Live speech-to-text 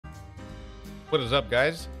What is up,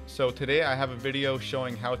 guys? So today I have a video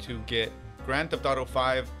showing how to get Grand Theft Auto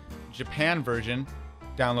 5 Japan version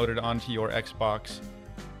downloaded onto your Xbox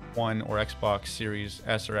One or Xbox Series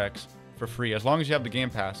S or X for free, as long as you have the Game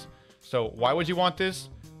Pass. So why would you want this?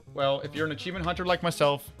 Well, if you're an achievement hunter like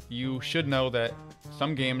myself, you should know that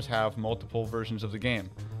some games have multiple versions of the game.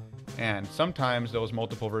 And sometimes those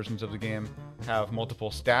multiple versions of the game have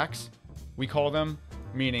multiple stacks, we call them,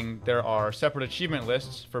 meaning there are separate achievement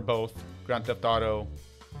lists for both Grand Theft Auto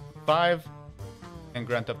 5 and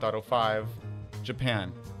Grand Theft Auto 5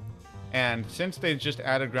 Japan. And since they just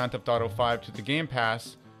added Grand Theft Auto 5 to the Game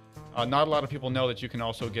Pass, not a lot of people know that you can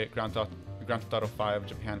also get Grand Theft Auto 5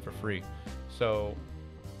 Japan for free. So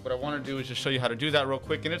what I want to do is just show you how to do that real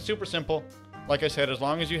quick, and it's super simple. Like I said, as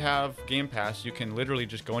long as you have Game Pass, you can literally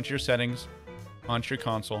just go into your settings, onto your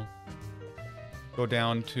console, go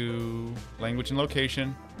down to language and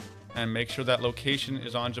location, and make sure that location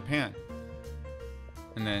is on Japan.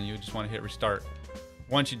 And then you just want to hit restart.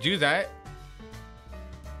 Once you do that,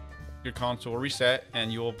 your console will reset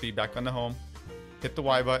and you will be back on the home. Hit the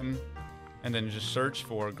Y button and then just search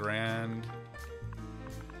for Grand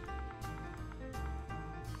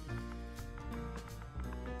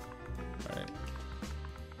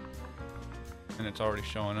and it's already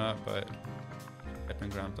showing up, but type in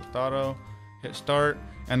Grand Theft Auto, hit start,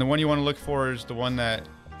 and the one you want to look for is the one that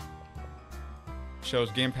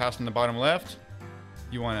shows Game Pass in the bottom left.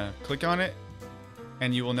 You want to click on it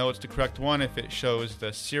and you will know it's the correct one if it shows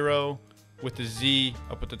the 0 with the Z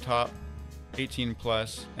up at the top, 18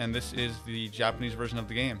 plus, and this is the Japanese version of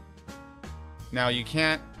the game. Now you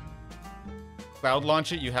can't cloud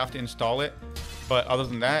launch it, you have to install it, but other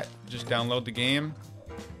than that, just download the game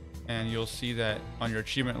and you'll see that on your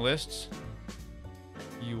achievement lists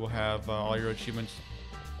you will have all your achievements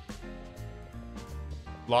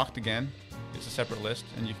locked again. It's a separate list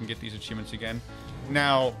and you can get these achievements again.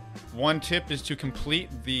 Now, one tip is to complete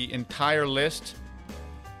the entire list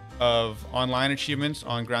of online achievements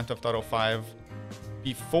on Grand Theft Auto 5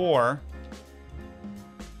 before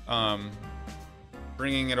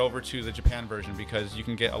bringing it over to the Japan version, because you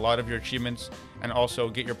can get a lot of your achievements and also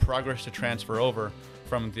get your progress to transfer over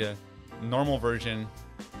from the normal version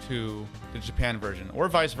to the Japan version, or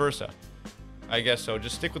vice versa. I guess so.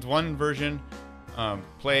 Just stick with one version,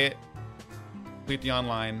 play it, complete the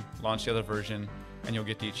online, launch the other version, and you'll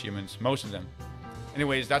get the achievements, most of them.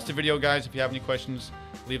 Anyways, that's the video, guys. If you have any questions,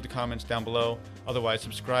 leave the comments down below. Otherwise,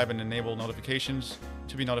 subscribe and enable notifications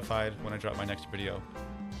to be notified when I drop my next video.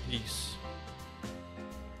 Peace.